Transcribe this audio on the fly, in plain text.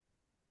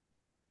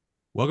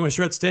Welcome to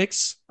Shred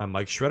Stakes. I'm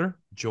Mike Shredder,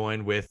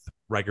 joined with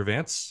Riker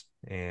Vance,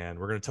 and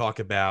we're going to talk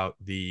about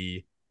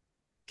the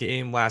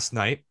game last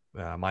night.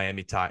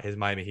 Miami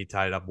Heat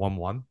tied it up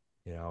 1-1.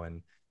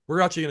 And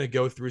we're actually going to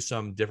go through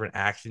some different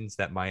actions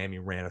that Miami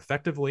ran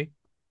effectively,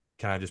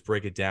 kind of just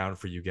break it down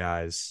for you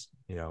guys,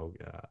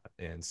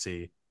 and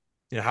see,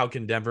 how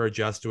can Denver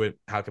adjust to it?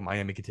 How can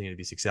Miami continue to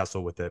be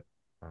successful with it?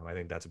 I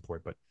think that's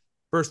important. But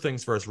first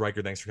things first,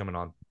 Riker, thanks for coming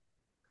on.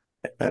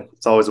 Man,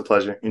 it's always a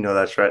pleasure. You know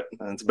that, Shrett.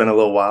 It's been a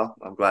little while.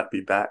 I'm glad to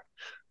be back.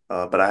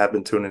 But I have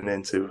been tuning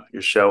into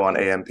your show on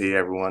AMP.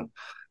 Everyone,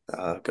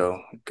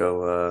 go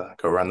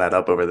run that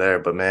up over there.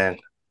 But man,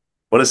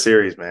 what a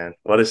series, man!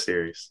 What a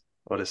series!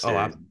 What a Oh,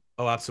 series!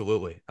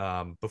 absolutely.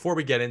 Before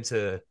we get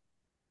into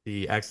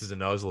the X's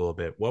and O's a little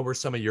bit, what were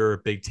some of your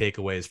big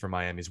takeaways from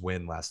Miami's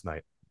win last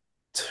night?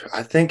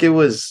 I think it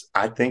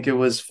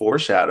was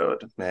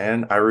foreshadowed,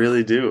 man. I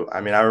really do. I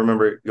mean, I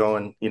remember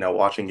going,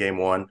 watching game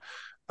one.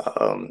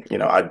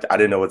 I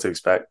didn't know what to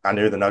expect. I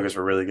knew the Nuggets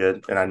were really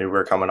good, and I knew we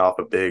were coming off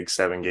a big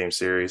 7 game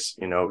series.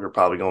 We were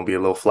probably going to be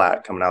a little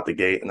flat coming out the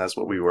gate, and that's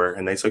what we were.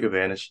 And they took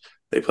advantage.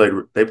 They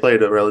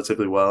played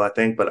relatively well, I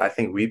think, but I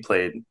think we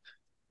played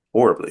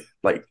horribly,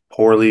 like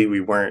poorly.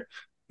 We weren't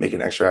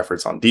making extra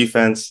efforts on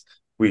defense.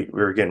 We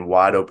were getting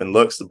wide open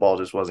looks. The ball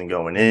just wasn't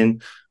going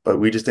in, but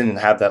we just didn't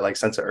have that like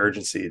sense of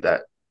urgency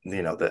that the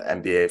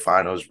NBA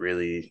finals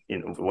really,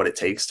 what it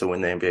takes to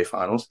win the NBA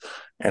finals.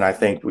 And I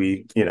think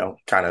we,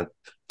 kind of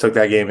took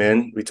that game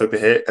in. We took the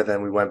hit, and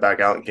then we went back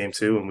out in game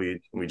two, and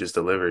we just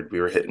delivered. We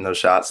were hitting those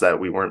shots that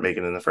we weren't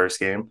making in the first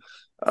game.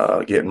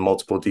 Getting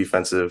multiple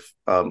defensive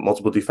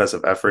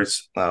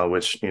efforts,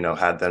 which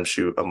had them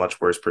shoot a much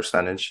worse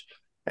percentage.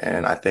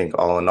 And I think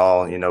all in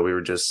all, we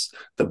were just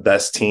the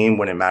best team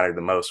when it mattered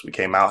the most. We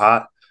came out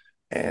hot,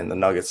 and the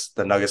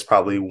Nuggets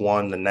probably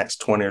won the next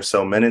 20 or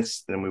so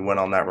minutes. Then we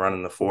went on that run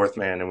in the fourth,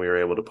 man, and we were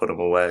able to put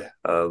them away,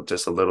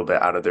 just a little bit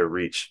out of their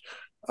reach,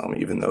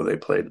 even though they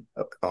played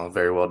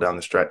very well down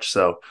the stretch.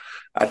 So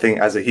I think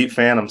as a Heat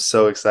fan, I'm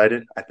so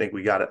excited. I think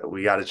we got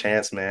a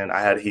chance, man. I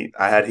had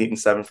Heat in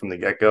seven from the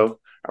get go.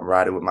 I'm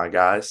riding with my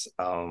guys.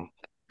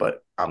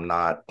 But I'm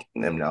not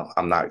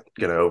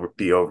gonna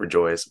be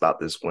overjoyous about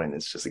this win.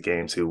 It's just a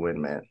game two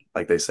win, man.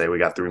 Like they say, we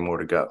got three more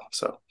to go.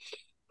 So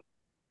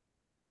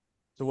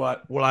So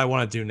what I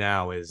want to do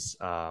now is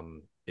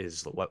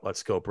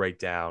let's go break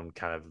down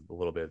kind of a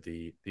little bit of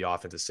the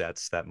offensive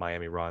sets that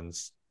Miami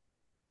runs.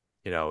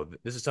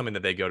 This is something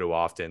that they go to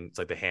often. It's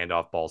like the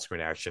handoff ball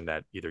screen action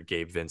that either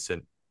Gabe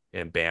Vincent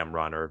and Bam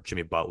run or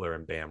Jimmy Butler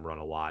and Bam run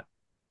a lot.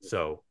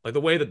 So like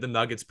the way that the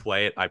Nuggets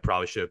play it, I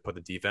probably should have put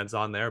the defense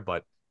on there,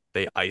 but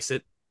they ice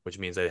it, which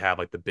means they have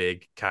like the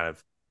big kind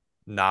of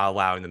not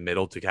allowing the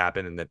middle to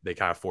happen and that they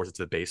kind of force it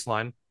to the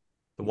baseline.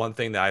 The one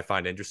thing that I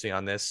find interesting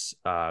on this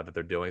that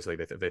they're doing, so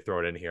like they throw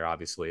it in here,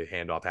 obviously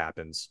handoff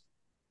happens,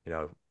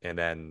 and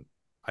then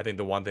I think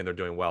the one thing they're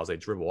doing well is they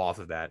dribble off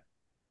of that,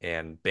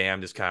 and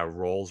Bam just kind of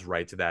rolls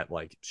right to that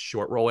like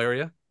short roll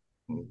area.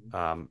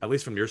 At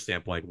least from your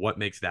standpoint, what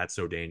makes that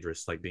so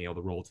dangerous? Like being able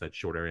to roll to that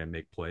short area and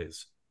make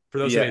plays. For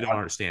those who yeah, may don't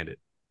understand it,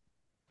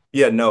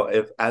 yeah, no.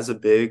 If as a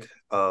big,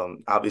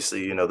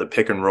 obviously, the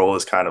pick and roll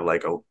is kind of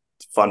like a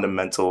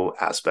fundamental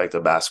aspect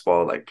of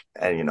basketball. Like,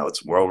 and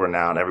it's world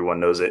renowned. Everyone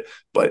knows it.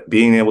 But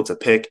being able to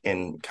pick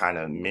and kind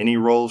of mini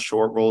roll,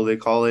 short roll, they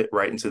call it,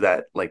 right into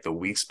that like the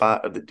weak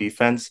spot of the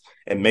defense,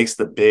 it makes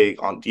the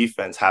big on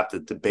defense have to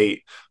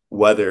debate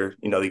whether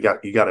you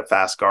got a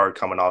fast guard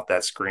coming off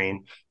that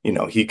screen.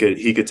 He could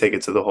take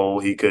it to the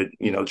hole. He could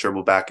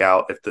dribble back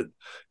out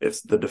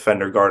if the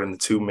defender guarding the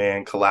 2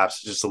 man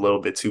collapses just a little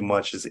bit too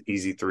much, is an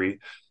easy three.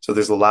 So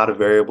there's a lot of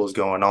variables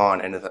going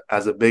on. And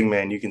as a big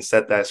man, you can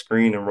set that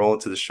screen and roll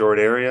into the short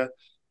area,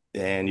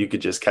 and you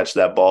could just catch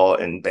that ball.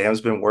 And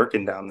Bam's been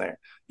working down there.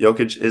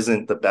 Jokic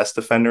isn't the best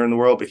defender in the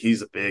world, but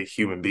he's a big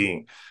human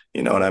being.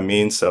 You know what I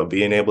mean? So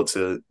being able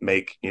to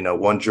make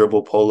one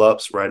dribble pull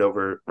ups right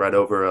over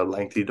a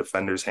lengthy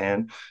defender's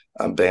hand,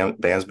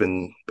 Bam's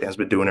been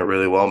doing it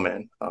really well,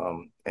 man.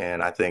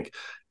 And I think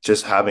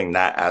just having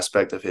that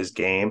aspect of his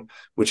game,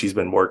 which he's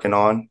been working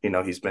on,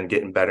 he's been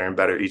getting better and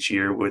better each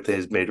year with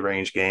his mid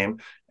range game,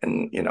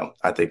 and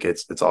I think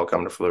it's all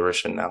coming to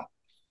fruition now.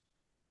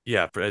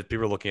 yeah. As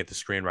people are looking at the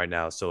screen right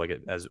now, so like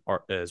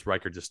as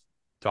Riker just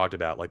talked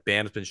about, like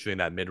Bam's been shooting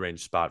that mid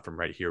range spot from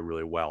right here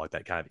really well, like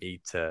that kind of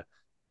 8 to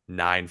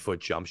 9 foot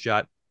jump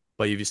shot.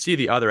 But if you see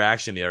the other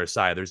action, the other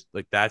side, there's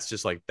like that's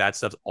just like that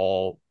stuff's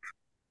all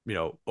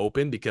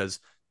open because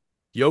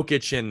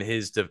Jokic and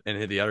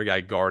the other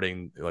guy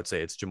guarding, let's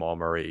say it's Jamal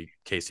Murray,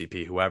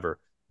 KCP, whoever,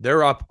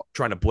 they're up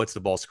trying to blitz the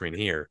ball screen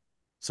here.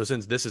 So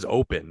since this is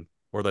open,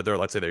 or that they're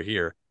let's say they're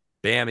here,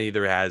 Bam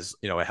either has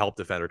a help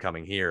defender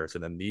coming here, so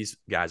then these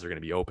guys are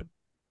going to be open.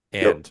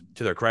 Yep. And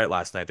to their credit,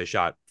 last night they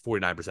shot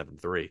 49% from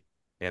three,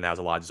 and that was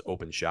a lot of just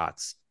open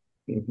shots.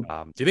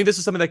 Mhm. Do you think this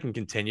is something that can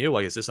continue?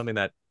 Like, is this something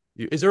that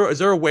is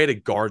there a way to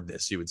guard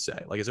this? You would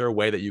say, like, is there a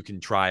way that you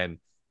can try and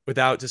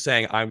without just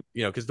saying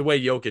because the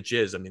way Jokic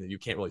is, I mean, you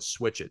can't really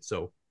switch it.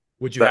 So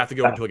would you have That, to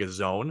go that into like a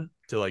zone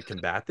to like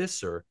combat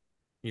this, or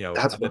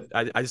That's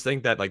I just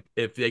think that like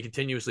if they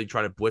continuously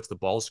try to blitz the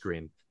ball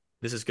screen,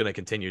 this is going to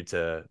continue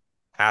to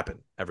happen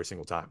every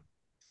single time.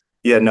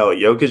 Yeah, no,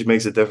 Jokic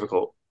makes it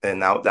difficult.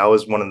 And that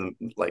was one of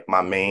the like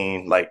my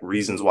main like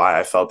reasons why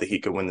I felt that he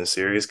could win the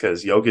series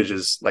because Jokic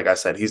is like I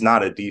said, he's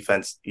not a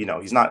defense,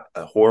 he's not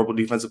a horrible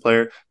defensive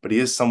player, but he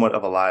is somewhat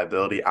of a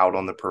liability out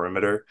on the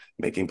perimeter,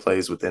 making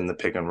plays within the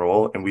pick and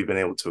roll, and we've been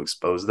able to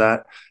expose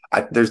that.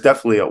 There's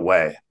definitely a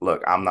way.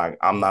 Look, I'm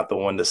not the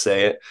one to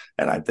say it,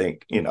 and I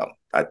think,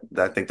 I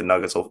think the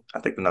Nuggets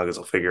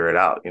will figure it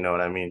out, you know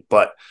what I mean?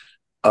 But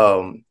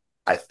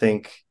I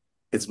think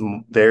it's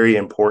very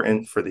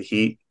important for the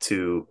Heat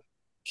to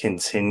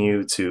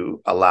continue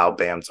to allow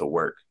Bam to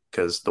work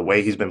because the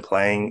way he's been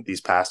playing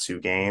these past two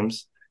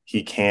games,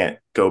 he can't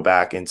go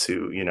back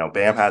into,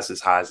 Bam has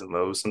his highs and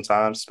lows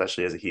sometimes,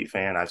 especially as a Heat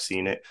fan. I've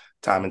seen it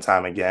time and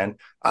time again.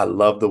 I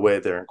love the way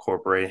they're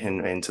incorporating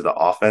him into the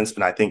offense,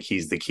 and I think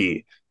he's the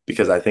key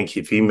because I think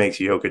if he makes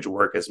Jokic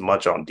work as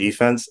much on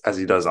defense as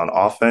he does on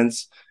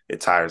offense, it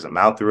tires him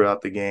out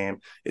throughout the game.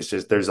 It's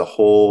just there's a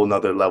whole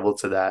nother level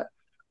to that.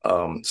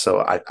 So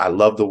I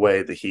love the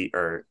way the Heat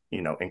are,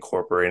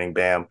 incorporating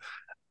Bam.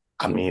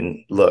 I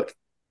mean, look,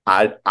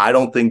 I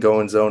don't think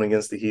going zone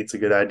against the Heat's a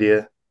good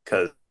idea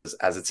because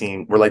as a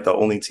team, we're like the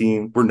only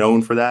team we're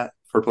known for that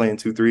for playing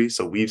 2-3.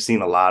 So we've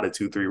seen a lot of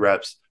 2-3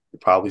 reps. We've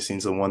probably seen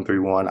some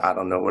 1-3-1. I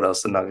don't know what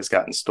else the Nuggets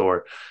got in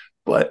store,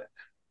 but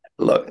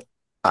look,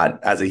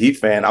 as a Heat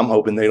fan, I'm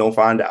hoping they don't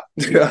find out.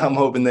 I'm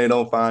hoping they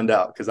don't find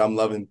out because I'm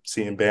loving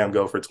seeing Bam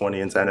go for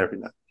 20 and 10 every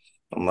night.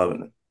 I'm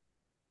loving it.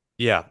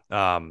 Yeah.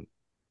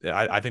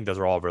 I think those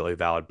are all really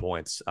valid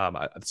points.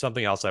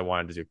 Something else I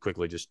wanted to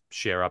quickly just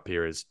share up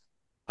here is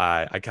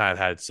I kind of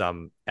had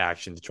some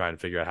action to try and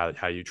figure out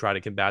how you try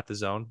to combat the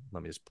zone.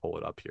 Let me just pull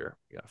it up here.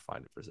 I gotta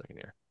find it for a second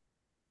here.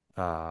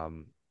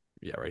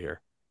 Yeah, right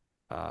here.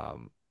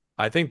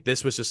 I think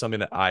this was just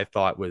something that I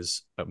thought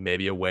was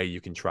maybe a way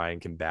you can try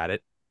and combat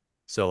it.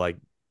 So like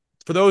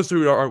for those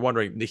who are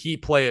wondering, the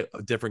Heat play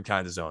different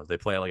kinds of zones. They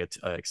play like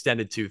a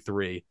extended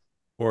 2-3,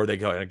 or they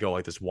go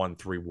like this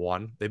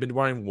 1-3-1. They've been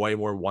running way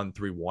more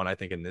 1-3-1, I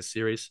think, in this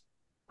series.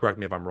 Correct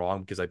me if I'm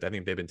wrong, because I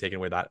think they've been taking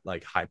away that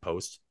like high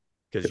post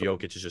because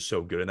Jokic is just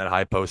so good in that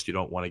high post. You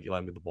don't want to let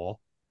him get the ball.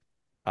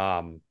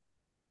 Um,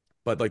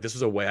 but like this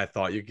was a way I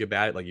thought you could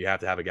combat it. Like you have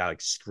to have a guy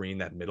like screen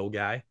that middle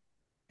guy,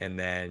 and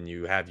then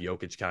you have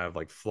Jokic kind of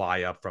like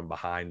fly up from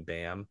behind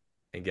Bam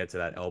and get to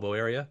that elbow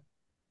area.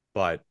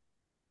 But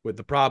with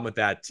the problem with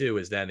that too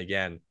is then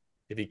again,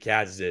 if he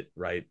catches it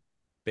right,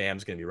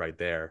 Bam's going to be right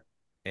there,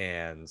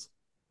 and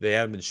they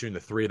haven't been shooting the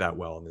three that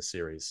well in this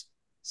series.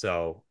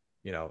 So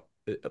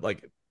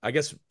like I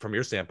guess from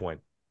your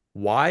standpoint,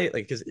 why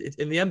like because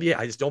in the NBA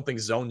I just don't think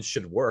zones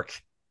should work,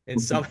 and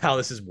somehow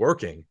this is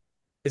working.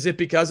 Is it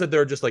because of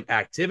their just like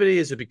activity?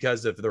 Is it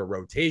because of their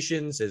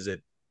rotations? Is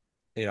it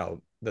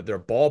that their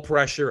ball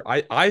pressure?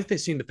 I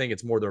seem to think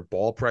it's more their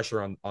ball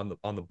pressure on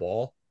the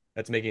ball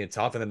that's making it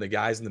tough, and then the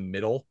guys in the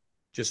middle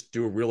just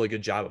do a really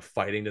good job of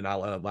fighting to not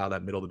allow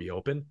that middle to be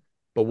open.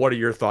 But what are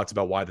your thoughts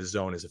about why the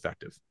zone is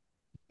effective?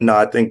 No,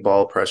 I think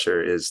ball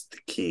pressure is the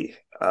key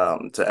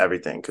to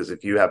everything because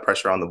if you have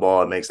pressure on the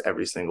ball, it makes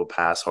every single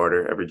pass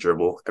harder, every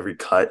dribble, every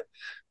cut,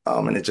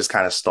 and it just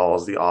kind of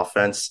stalls the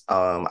offense.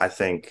 I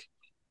think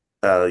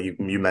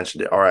you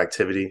mentioned it. Our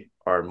activity,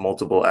 our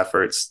multiple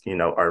efforts,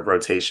 our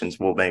rotations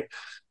will make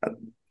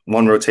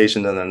one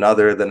rotation, then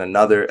another,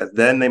 and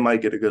then they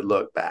might get a good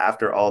look. But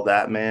after all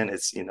that, man,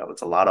 it's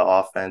a lot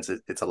of offense.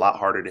 It's a lot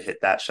harder to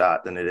hit that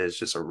shot than it is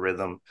just a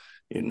rhythm,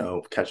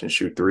 catch and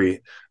shoot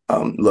three.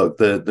 Look,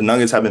 the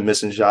Nuggets have been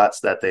missing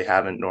shots that they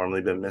haven't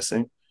normally been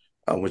missing,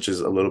 which is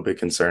a little bit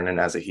concerning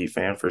as a Heat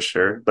fan for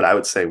sure. But I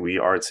would say we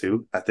are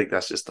too. I think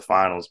that's just the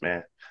finals,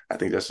 man. I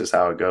think that's just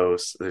how it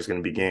goes. There's going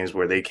to be games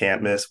where they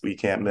can't miss, we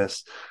can't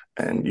miss,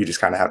 and you just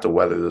kind of have to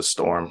weather the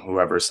storm,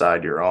 whoever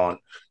side you're on.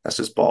 That's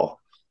just ball.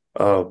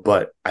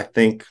 But I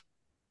think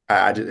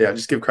I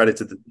just give credit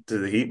to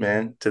the Heat,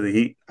 man, to the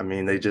Heat. I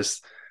mean, they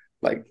just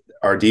like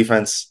our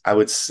defense. I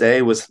would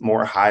say was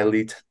more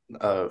highly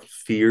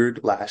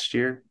feared last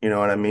year. You know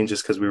what I mean?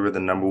 Just because we were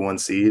the number one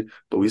seed,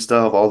 but we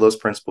still have all those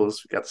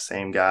principles. We got the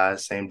same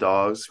guys, same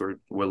dogs who are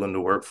willing to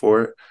work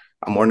for it.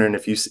 I'm wondering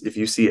if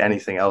you see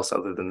anything else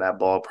other than that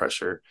ball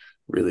pressure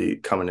really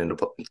coming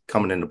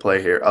into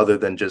play here, other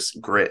than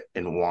just grit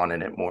and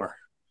wanting it more.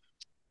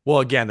 Well,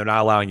 again, they're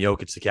not allowing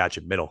Jokic to catch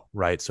it middle,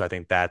 right? So I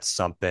think that's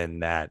something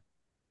that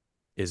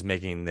is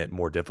making it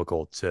more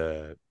difficult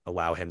to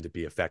allow him to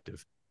be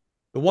effective.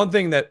 The one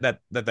thing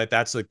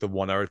that's like the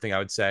one other thing I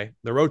would say,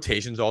 the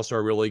rotations also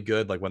are really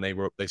good. Like when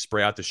they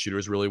spray out the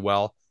shooters really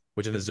well,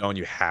 which in the zone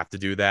you have to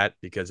do that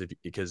because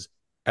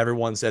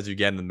everyone says you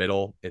get in the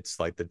middle, it's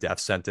like the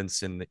death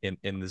sentence in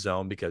the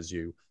zone because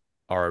you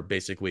are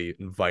basically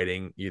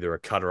inviting either a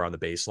cutter on the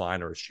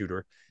baseline or a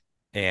shooter,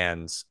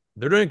 and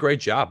they're doing a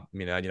great job. I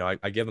mean,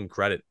 I give them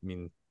credit. I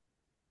mean,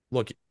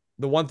 look,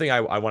 the one thing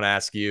I want to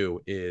ask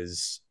you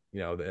is,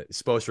 the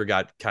Spoelstra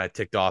got kind of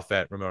ticked off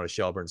at Ramona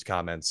Shelburne's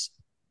comments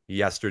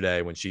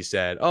yesterday when she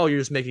said, "Oh, you're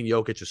just making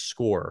Jokic a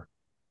score,"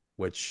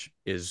 which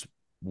is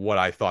what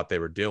I thought they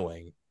were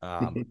doing.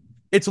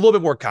 It's a little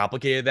bit more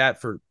complicated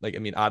that for like, I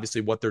mean,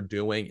 obviously what they're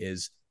doing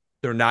is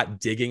they're not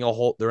digging a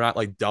hole. They're not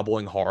like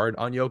doubling hard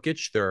on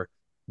Jokic. They're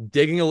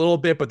digging a little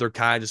bit, but they're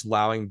kind of just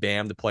allowing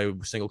Bam to play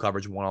single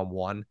coverage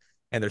one-on-one,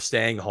 and they're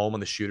staying home on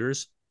the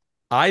shooters.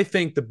 I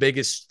think the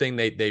biggest thing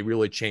they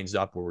really changed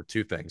up were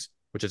two things,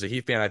 which as a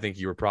Heat fan, I think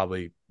you were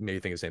probably maybe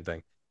thinking the same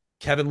thing.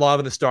 Kevin Love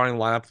in the starting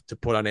lineup to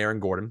put on Aaron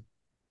Gordon.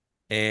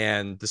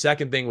 And the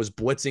second thing was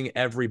blitzing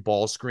every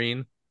ball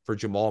screen for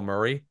Jamal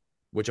Murray,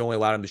 which only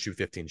allowed him to shoot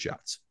 15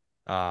 shots.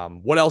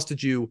 What else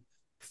did you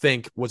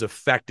think was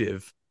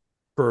effective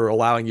for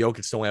allowing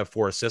Jokic to only have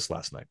 4 assists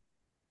last night?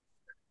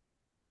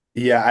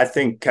 Yeah, I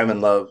think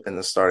Kevin Love in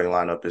the starting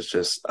lineup is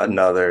just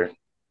another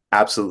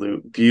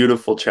absolute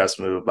beautiful chess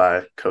move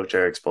by Coach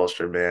Eric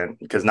Spoelstra, man.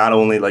 Because not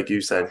only, like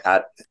you said,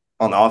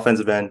 on the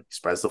offensive end, he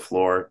spreads the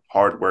floor,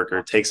 hard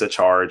worker, takes a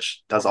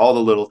charge, does all the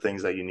little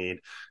things that you need.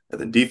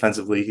 And then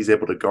defensively, he's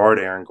able to guard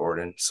Aaron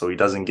Gordon so he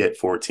doesn't get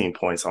 14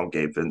 points on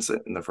Gabe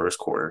Vincent in the first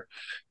quarter.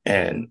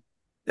 And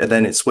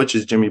then it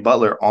switches Jimmy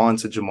Butler on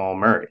to Jamal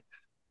Murray.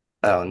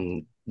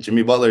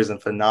 Jimmy Butler is a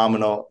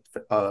phenomenal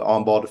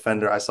on-ball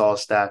defender. I saw a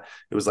stat.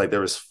 It was like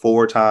there was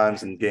 4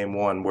 times in game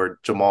one where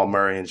Jamal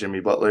Murray and Jimmy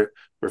Butler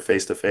were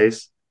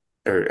face-to-face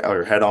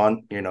or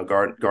head-on,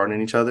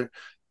 guarding each other.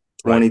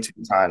 Right. 22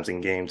 times in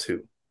game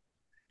two.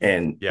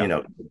 And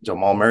Yeah.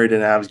 Jamal Murray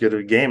didn't have as good of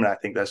a game, and I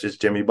think that's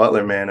just Jimmy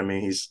Butler, man. I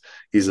mean,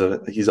 he's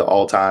an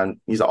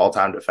all-time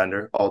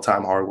defender,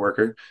 all-time hard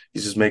worker.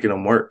 He's just making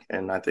them work,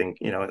 and I think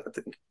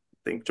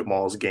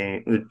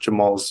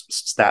Jamal's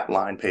stat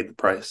line paid the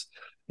price.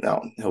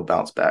 Now he'll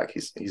bounce back.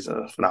 He's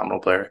a phenomenal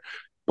player,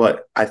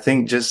 but I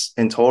think just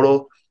in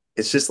total,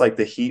 it's just like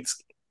the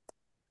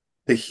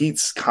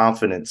Heat's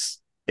confidence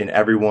in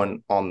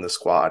everyone on the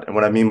squad. And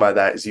what I mean by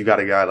that is you got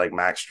a guy like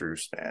Max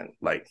Strus, man.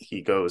 Like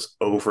he goes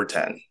 0 for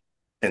 10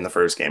 in the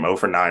first game, 0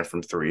 for 9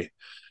 from three.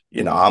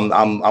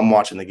 I'm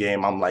watching the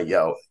game. I'm like,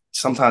 yo,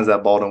 sometimes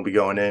that ball don't be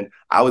going in.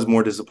 I was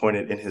more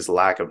disappointed in his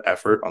lack of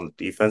effort on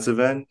the defensive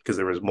end because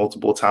there was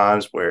multiple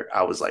times where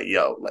I was like,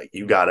 yo, like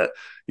you gotta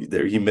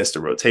there he missed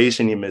a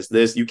rotation, he missed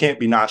this. You can't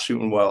be not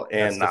shooting well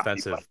That's and not be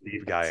defensive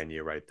playing guy defense. in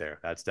you right there.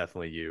 That's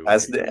definitely you.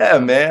 Yeah,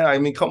 man. I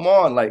mean, come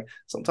on. Like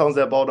sometimes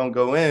that ball don't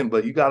go in,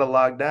 but you got to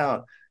lock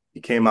down. He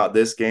came out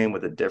this game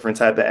with a different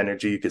type of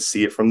energy. You could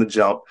see it from the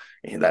jump.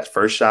 And that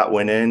first shot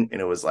went in,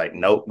 and it was like,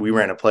 nope. We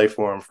ran a play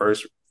for him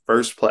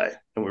first play,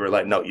 and we were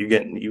like, no, you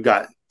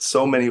got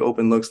so many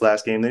open looks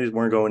last game. They just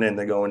weren't going in.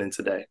 They're going in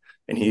today,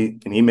 and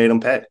he made them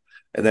pay.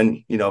 And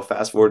then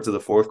fast forward to the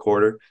fourth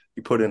quarter,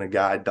 you put in a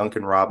guy,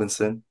 Duncan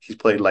Robinson. He's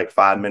played like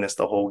 5 minutes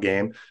the whole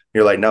game.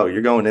 You're like, no,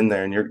 you're going in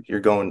there and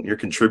you're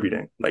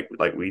contributing. Like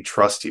we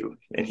trust you.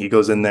 And he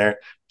goes in there,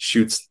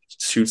 shoots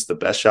the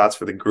best shots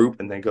for the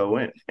group, and they go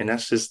in. And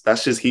that's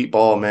just Heat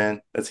ball,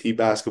 man. That's Heat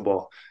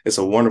basketball. It's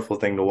a wonderful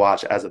thing to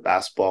watch as a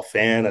basketball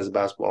fan, as a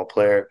basketball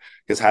player,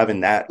 because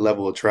having that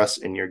level of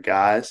trust in your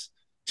guys.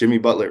 Jimmy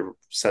Butler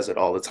says it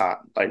all the time.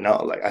 Like,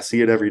 no, like I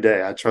see it every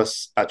day. I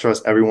trust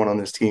everyone on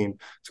this team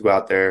to go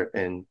out there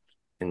and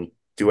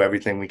do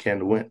everything we can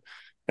to win.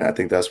 And I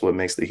think that's what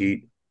makes the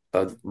Heat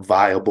a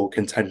viable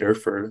contender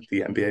for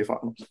the NBA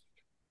Finals.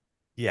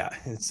 Yeah,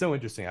 it's so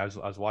interesting. I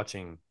was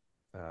watching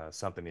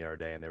something the other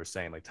day, and they were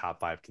saying like top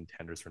 5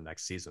 contenders for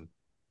next season.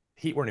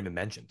 Heat weren't even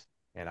mentioned,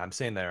 and I'm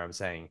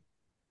saying,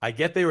 I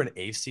get they were an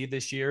 8th seed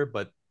this year,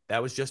 but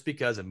that was just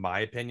because, in my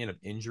opinion, of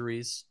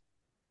injuries.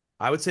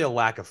 I would say a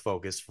lack of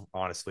focus.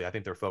 Honestly, I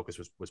think their focus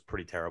was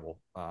pretty terrible.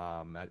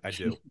 I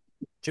do.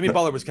 Jimmy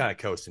Butler was kind of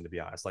coasting, to be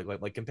honest.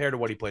 Like compared to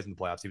what he plays in the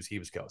playoffs, he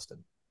was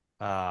coasting.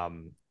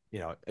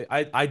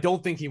 I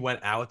don't think he went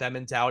out with that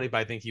mentality, but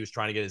I think he was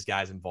trying to get his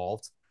guys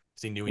involved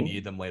because he knew he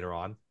needed them later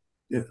on.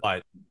 Yeah.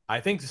 But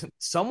I think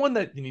someone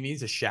that he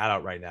needs a shout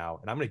out right now,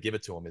 and I'm going to give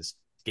it to him, is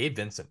Gabe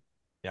Vincent.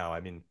 I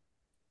mean,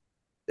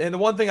 and the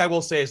one thing I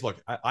will say is,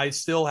 look, I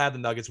still have the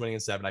Nuggets winning in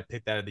 7. I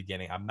picked that at the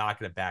beginning. I'm not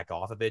going to back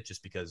off of it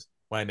just because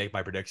when I make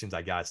my predictions,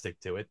 I got to stick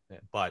to it.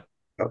 But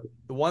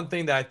the one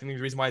thing that I think, the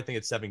reason why I think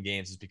it's 7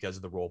 games is because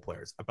of the role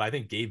players. But I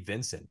think Gabe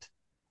Vincent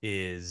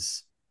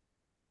is,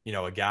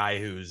 a guy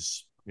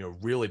who's,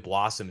 really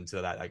blossomed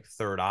into that like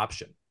third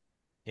option.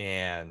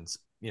 And,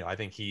 I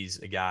think he's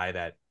a guy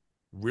that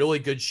really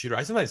good shooter.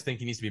 I sometimes think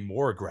he needs to be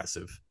more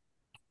aggressive.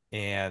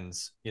 And,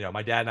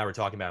 my dad and I were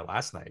talking about it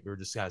last night. We were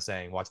just kind of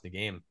saying, watching the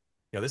game,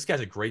 this guy's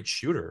a great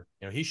shooter.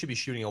 He should be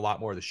shooting a lot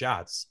more of the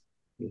shots.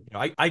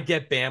 I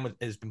get Bam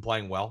has been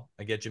playing well.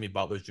 I get Jimmy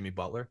Butler, but Jimmy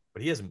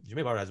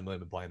Butler hasn't really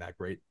been playing that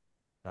great.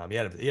 He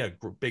had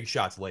big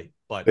shots late,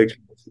 but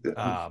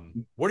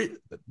what do you?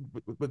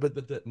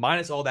 But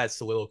minus all that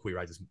soliloquy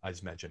I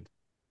just mentioned,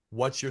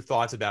 what's your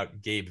thoughts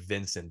about Gabe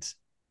Vincent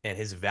and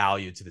his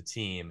value to the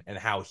team and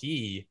how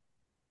he,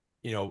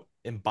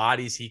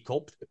 embodies Heat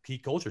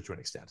culture to an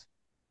extent?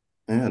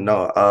 Yeah,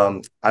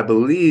 no. I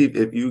believe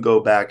if you go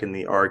back in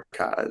the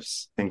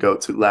archives and go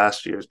to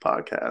last year's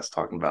podcast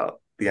talking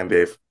about the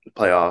NBA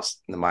playoffs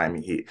and the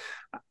Miami Heat,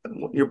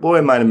 your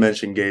boy might have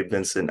mentioned Gabe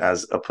Vincent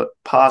as a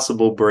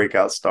possible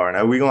breakout star.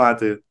 Now we gonna have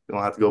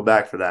to go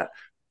back for that,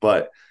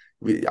 but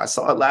I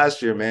saw it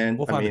last year, man.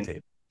 We'll I find the mean,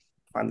 tape.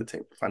 find the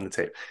tape. Find the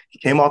tape. He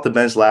came off the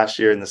bench last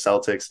year in the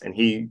Celtics, and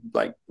he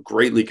like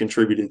greatly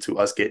contributed to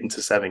us getting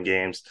to 7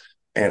 games.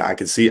 And I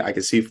could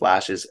see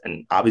flashes.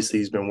 And obviously,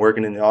 he's been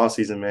working in the off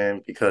season,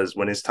 man. Because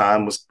when his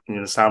time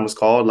was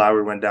called,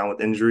 Lowry went down with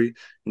injury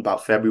in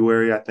about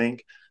February, I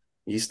think.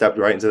 He stepped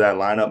right into that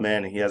lineup,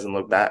 man, and he hasn't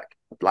looked back.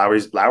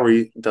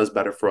 Lowry does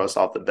better for us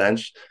off the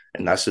bench,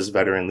 and that's just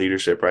veteran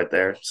leadership right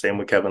there. Same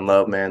with Kevin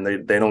Love, man.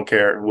 They don't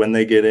care when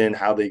they get in,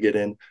 how they get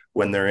in.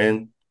 When they're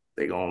in,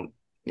 they going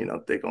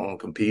they gonna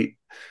compete.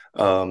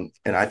 And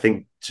I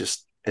think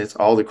just it's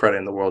all the credit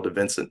in the world to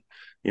Vincent.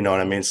 You know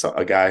what I mean? So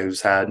a guy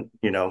who's had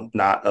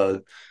not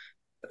a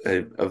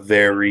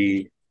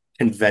very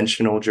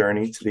conventional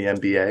journey to the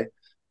NBA.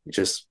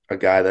 Just a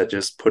guy that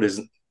just put his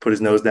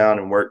nose down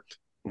and worked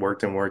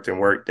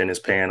and is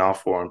paying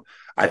off for him.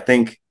 I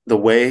think the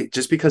way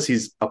just because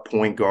he's a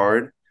point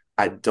guard,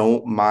 I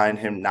don't mind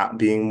him not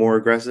being more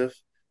aggressive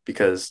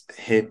because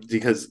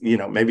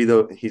maybe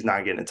though he's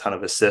not getting a ton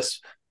of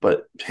assists,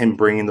 but him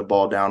bringing the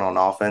ball down on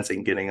offense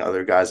and getting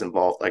other guys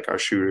involved, like our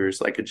shooters,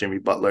 like a Jimmy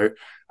Butler,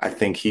 I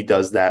think he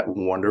does that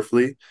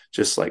wonderfully,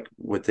 just like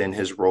within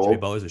his Jimmy role.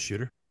 Butler's a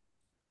shooter.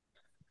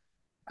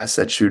 I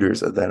said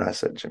shooters, and then I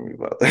said Jimmy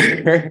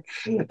Butler.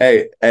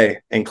 Hey,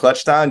 in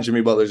clutch time,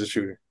 Jimmy Butler's a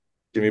shooter.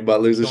 Jimmy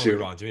Butler's a Don't get me shooter.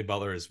 wrong. Jimmy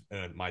Butler is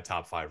my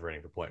top five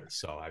rating for players.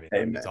 So I mean,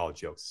 Hey it's man, all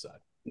jokes aside.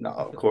 no,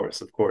 of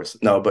course,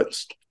 no, but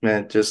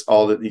man, just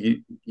all that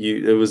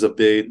it was a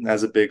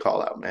big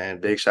call out, man.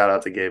 Big shout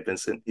out to Gabe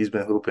Vincent. He's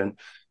been hooping,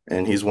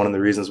 and he's one of the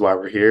reasons why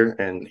we're here,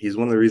 and he's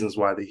one of the reasons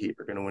why the Heat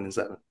are going to win in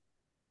 7.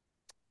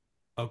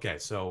 Okay,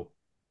 so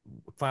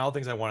final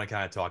things I want to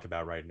kind of talk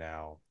about right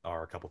now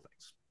are a couple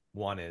things.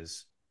 One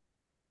is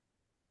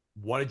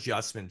what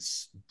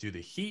adjustments do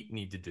the Heat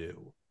need to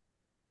do?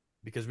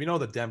 Because we know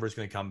that Denver's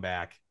going to come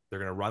back. They're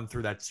going to run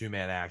through that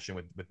 2-man action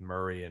with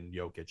Murray and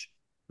Jokic,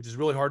 which is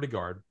really hard to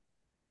guard,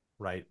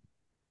 right?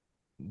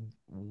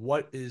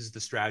 What is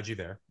the strategy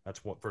there?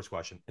 That's what first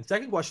question. And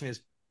second question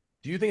is,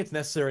 do you think it's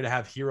necessary to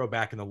have Hero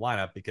back in the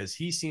lineup? Because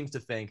he seems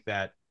to think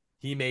that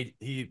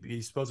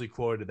he supposedly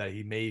quoted that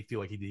he may feel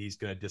like he's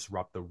going to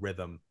disrupt the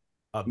rhythm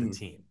of the Mm-hmm.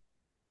 team.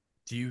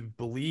 Do you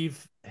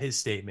believe his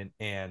statement?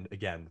 And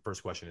again, the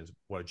first question is,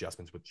 what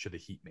adjustments should the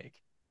Heat make?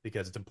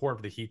 Because it's important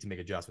for the Heat to make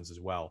adjustments as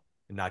well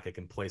and not get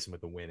complacent with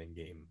the win in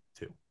game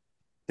 2.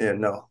 Yeah,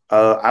 no.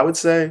 I would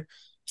say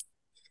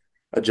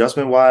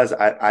adjustment wise,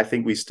 I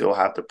think we still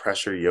have to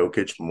pressure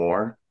Jokic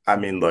more. I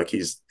mean, look,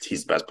 he's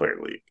the best player in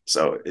the league,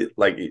 so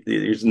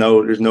there's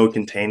no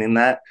containing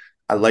that.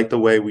 I like the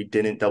way we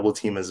didn't double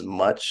team as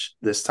much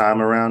this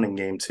time around in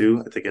game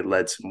 2. I think it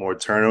led to more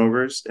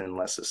turnovers and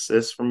less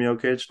assists from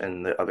Jokic,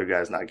 and the other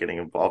guys not getting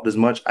involved as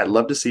much. I'd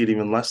love to see it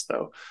even less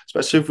though,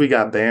 especially if we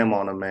got Bam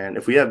on him, man.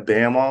 If we have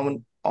Bam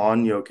on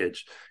Jokic,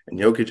 and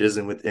Jokic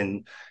isn't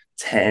within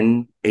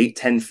 10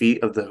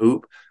 feet of the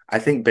hoop, I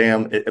think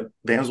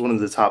Bam's one of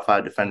the top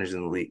 5 defenders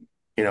in the league.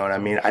 You know what I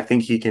mean? I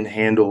think he can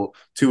handle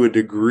to a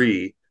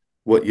degree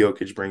what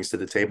Jokic brings to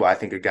the table. I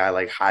think a guy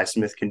like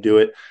Highsmith can do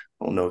it.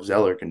 I don't know if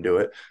Zeller can do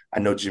it. I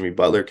know Jimmy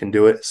Butler can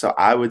do it. So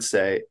I would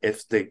say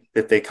if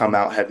they come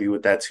out heavy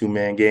with that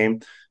 2-man game,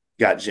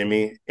 got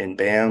Jimmy and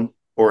Bam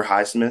or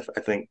Highsmith.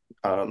 I think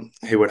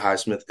Haywood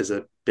Highsmith is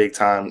a big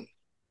time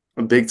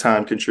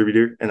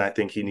contributor, and I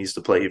think he needs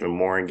to play even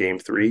more in game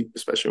 3,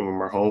 especially when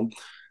we're home.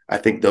 I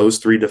think those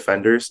 3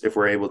 defenders, if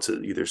we're able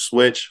to either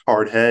switch,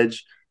 hard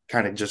hedge,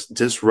 kind of just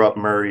disrupt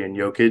Murray and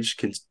Jokic,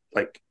 can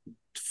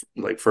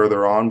like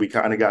further on. We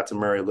kind of got to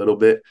Murray a little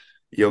bit.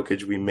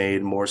 Jokic, we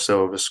made more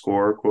so of a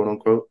scorer, quote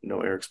unquote. No,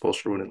 Eric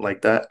Spoelstra wouldn't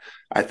like that.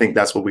 I think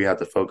that's what we have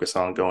to focus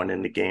on going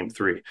into game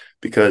 3,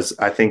 because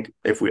I think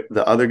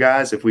the other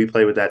guys, if we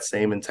play with that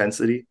same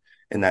intensity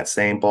and that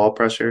same ball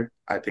pressure,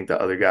 I think the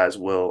other guys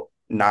will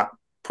not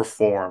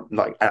perform,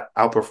 like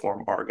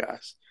outperform our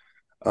guys.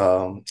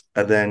 And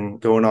then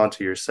going on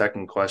to your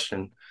second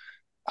question,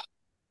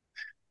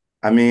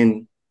 I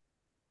mean,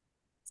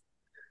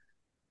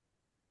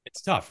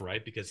 It's tough,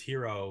 right? Because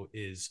Hero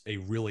is a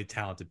really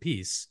talented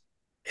piece.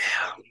 yeah,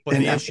 But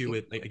and the I issue mean,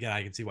 with, like, again,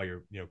 I can see why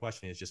your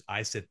questioning is just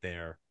I sit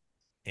there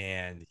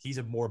and he's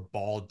a more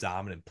ball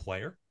dominant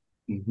player.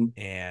 mhm.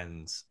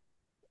 And,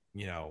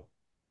 you know,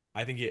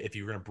 I think if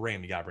you're going to bring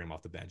him, you got to bring him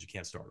off the bench. You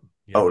can't start him.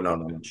 You got to Oh bring him no, off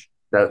no, the no, bench.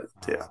 that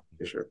yeah, Um,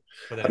 for sure.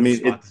 but I then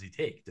whose mean, spot does he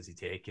take? Does he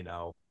take,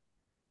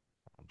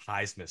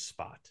 Highsmith's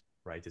spot,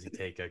 right? Does he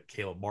take a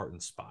Caleb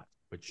Martin spot,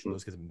 which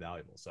those guys have been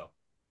valuable. So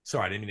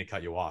sorry, I didn't mean to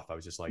cut you off. I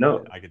was just like,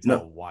 no, I could no,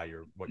 tell what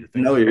you're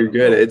no, thinking. you're But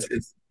good. go ahead.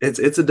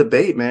 It's a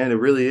debate, man. It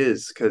really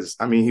is because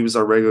I mean, he was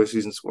our regular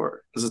season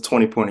scorer. He's a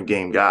 20 point a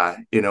game guy.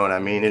 You know what I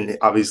mean? And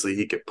obviously,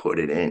 he could put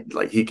it in.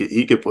 Like he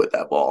could put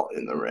that ball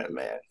in the rim,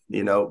 man.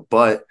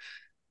 But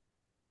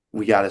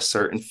we got a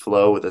certain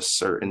flow with a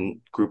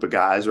certain group of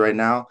guys right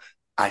now.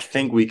 I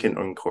think we can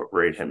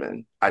incorporate him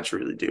in. I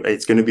truly do.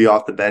 It's going to be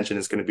off the bench and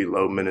it's going to be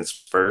low minutes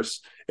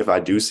first. If I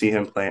do see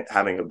him playing,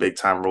 having a big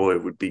time role,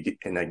 it would be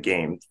in a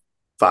game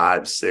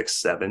 5, 6,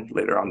 7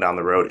 later on down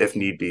the road, if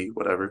need be,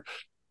 whatever.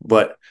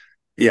 But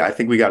yeah, I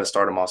think we got to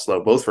start him off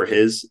slow, both for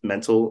his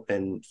mental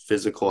and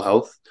physical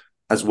health,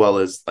 as well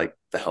as like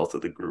the health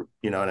of the group.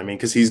 You know what I mean?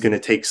 Because he's going to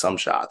take some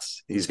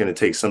shots. He's going to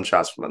take some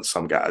shots from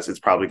some guys. It's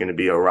probably going to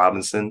be a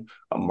Robinson,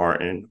 a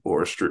Martin,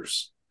 or a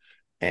Struess.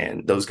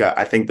 And those guys,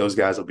 I think those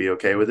guys will be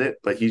okay with it,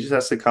 but he just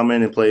has to come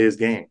in and play his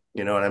game.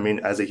 You know what I mean?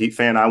 As a Heat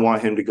fan, I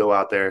want him to go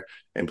out there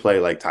and play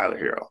like Tyler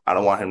Hero. I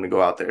don't want him to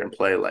go out there and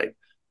play like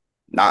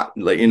not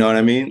like you know what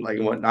I mean? Like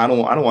I don't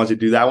want you to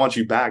do that. I want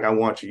you back. I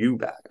want you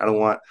back. I don't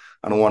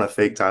want a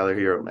fake Tyler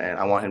Hero, man.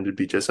 I want him to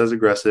be just as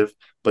aggressive,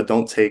 but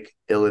don't take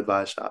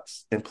ill-advised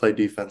shots and play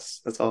defense.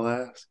 That's all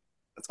I ask.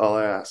 That's all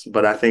I ask.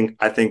 But I think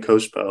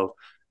Coach Bo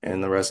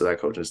and the rest of that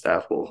coaching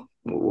staff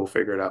will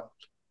figure it out.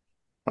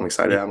 I'm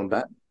excited to Yeah, have him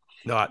back.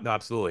 no, no,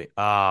 absolutely.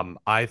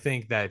 I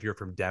think that if you're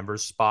from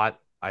Denver's spot,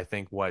 I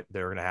think what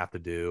they're going to have to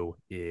do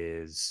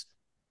is,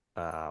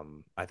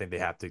 I think they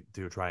have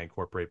to try and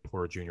incorporate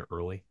Porter Jr.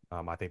 early.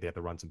 I think they have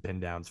to run some pin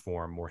downs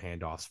for him, more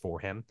handoffs for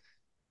him.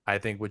 I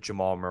think with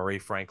Jamal Murray,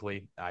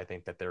 frankly, I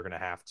think that they're going to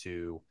have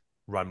to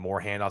run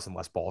more handoffs and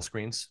less ball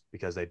screens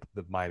because the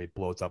Miami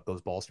blows up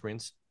those ball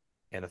screens.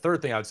 And the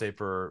third thing I would say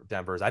for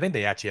Denver is I think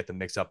they actually have to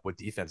mix up what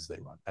defenses they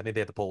run. I think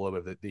they have to pull a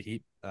little bit of the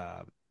Heat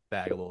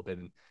bag a little bit.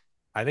 And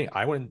I think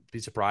I wouldn't be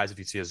surprised if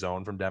you see a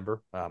zone from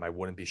Denver. I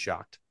wouldn't be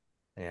shocked.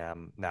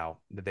 Now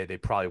they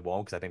probably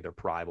won't because I think their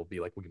pride will be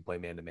like we can play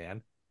man to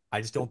man.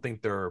 I just don't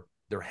think their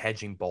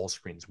hedging ball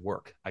screens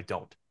work. I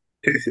don't.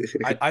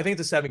 I think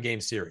it's a 7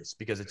 game series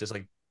because it's just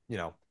like you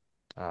know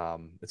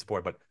it's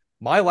important. But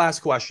my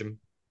last question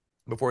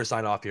before we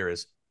sign off here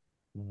is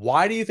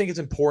why do you think it's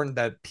important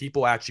that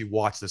people actually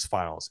watch this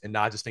finals and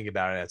not just think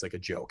about it as like a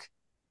joke?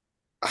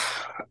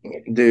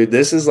 Dude,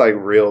 this is like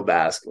real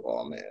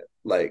basketball, man.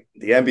 Like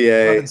the That's what I've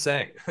NBA, been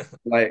saying.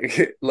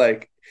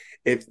 like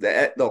if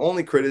the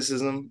only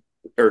criticism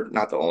or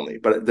not the only,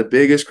 but the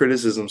biggest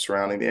criticism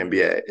surrounding the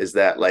NBA is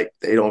that like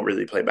they don't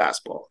really play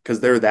basketball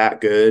because they're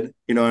that good.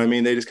 You know what I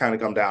mean? They just kind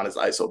of come down as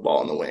ISO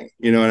ball in the wing.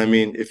 You know what I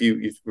mean? If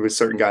with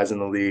certain guys in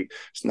the league,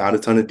 it's not a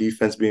ton of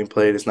defense being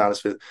played. It's not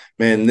as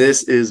man.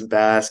 This is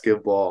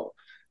basketball.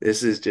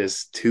 This is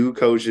just two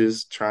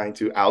coaches trying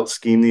to out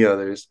scheme the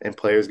others and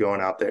players going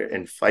out there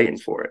and fighting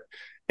for it.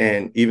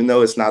 And even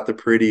though it's not the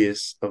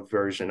prettiest of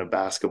version of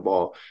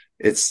basketball,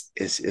 it's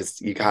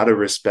you got to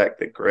respect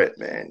the grit,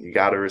 man. You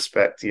got to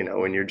respect,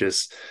 when you're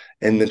just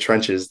in the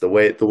trenches, the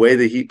way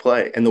the Heat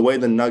play and the way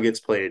the Nuggets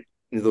played,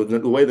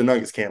 the way the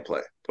Nuggets can't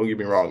play. Don't get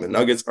me wrong. The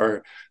Nuggets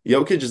are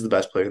Jokic is the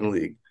best player in the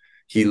league.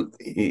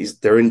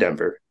 They're in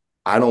Denver.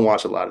 I don't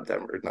watch a lot of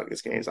Denver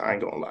Nuggets games. I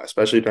ain't gonna lie,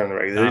 especially during the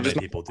regular. They're Not many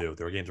just people do.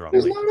 Their games are on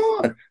it's late.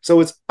 not on.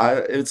 So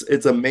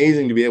it's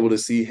amazing to be able to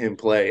see him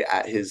play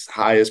at his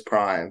highest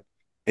prime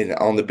and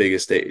on the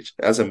biggest stage.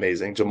 That's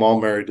amazing. Jamal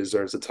Murray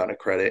deserves a ton of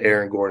credit.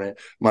 Aaron Gordon,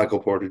 Michael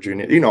Porter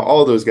Jr.,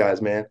 all those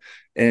guys, man.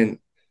 And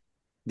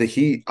the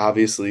Heat,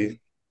 obviously,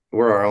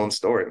 we're our own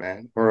story,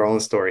 man. We're our own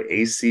story.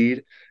 A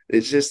seed.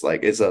 It's just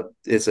like it's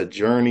a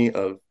journey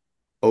of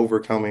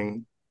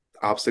overcoming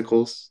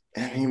obstacles.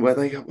 I mean, well,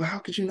 how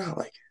could you not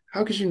like it?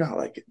 How could you not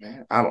like it,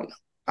 man? I don't know.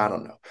 I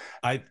don't know.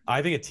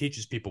 I think it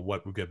teaches people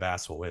what good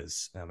basketball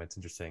is. It's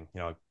interesting.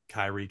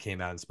 Kyrie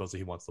came out and supposedly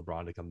he wants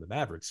LeBron to come to the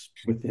Mavericks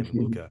with him and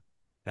Luca.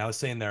 And I was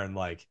saying there and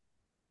like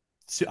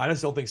I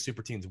just don't think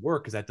super teams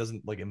work because that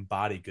doesn't like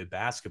embody good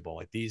basketball.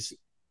 Like these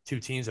two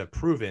teams have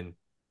proven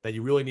that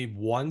you really need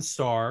one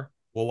star,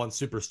 well, one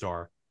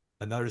superstar,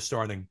 another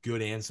star, and then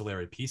good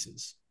ancillary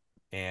pieces.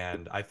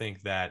 And I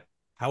think that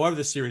however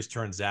the series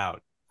turns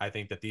out, I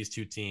think that these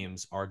two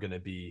teams are going to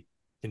be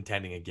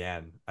contending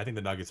again. I think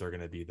the Nuggets are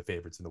going to be the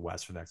favorites in the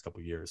West for the next couple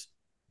of years.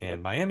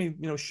 And Miami,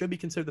 should be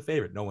considered the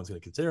favorite. No one's going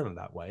to consider them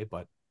that way,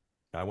 but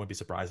I wouldn't be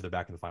surprised if they're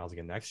back in the finals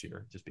again next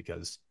year, just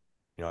because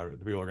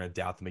people are going to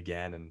doubt them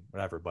again and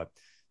whatever. But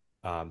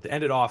to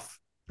end it off,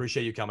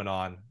 appreciate you coming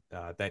on.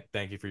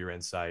 Thank you for your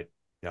insight.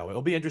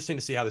 It'll be interesting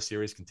to see how the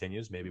series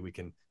continues. Maybe we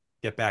can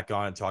get back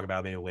on and talk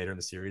about it maybe later in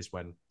the series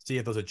when see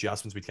if those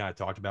adjustments we kind of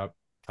talked about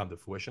come to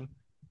fruition.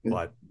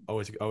 But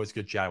always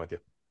good chatting with you.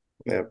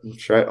 Yeah,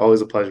 sure.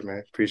 Always a pleasure,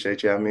 man.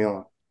 Appreciate you having me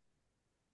on.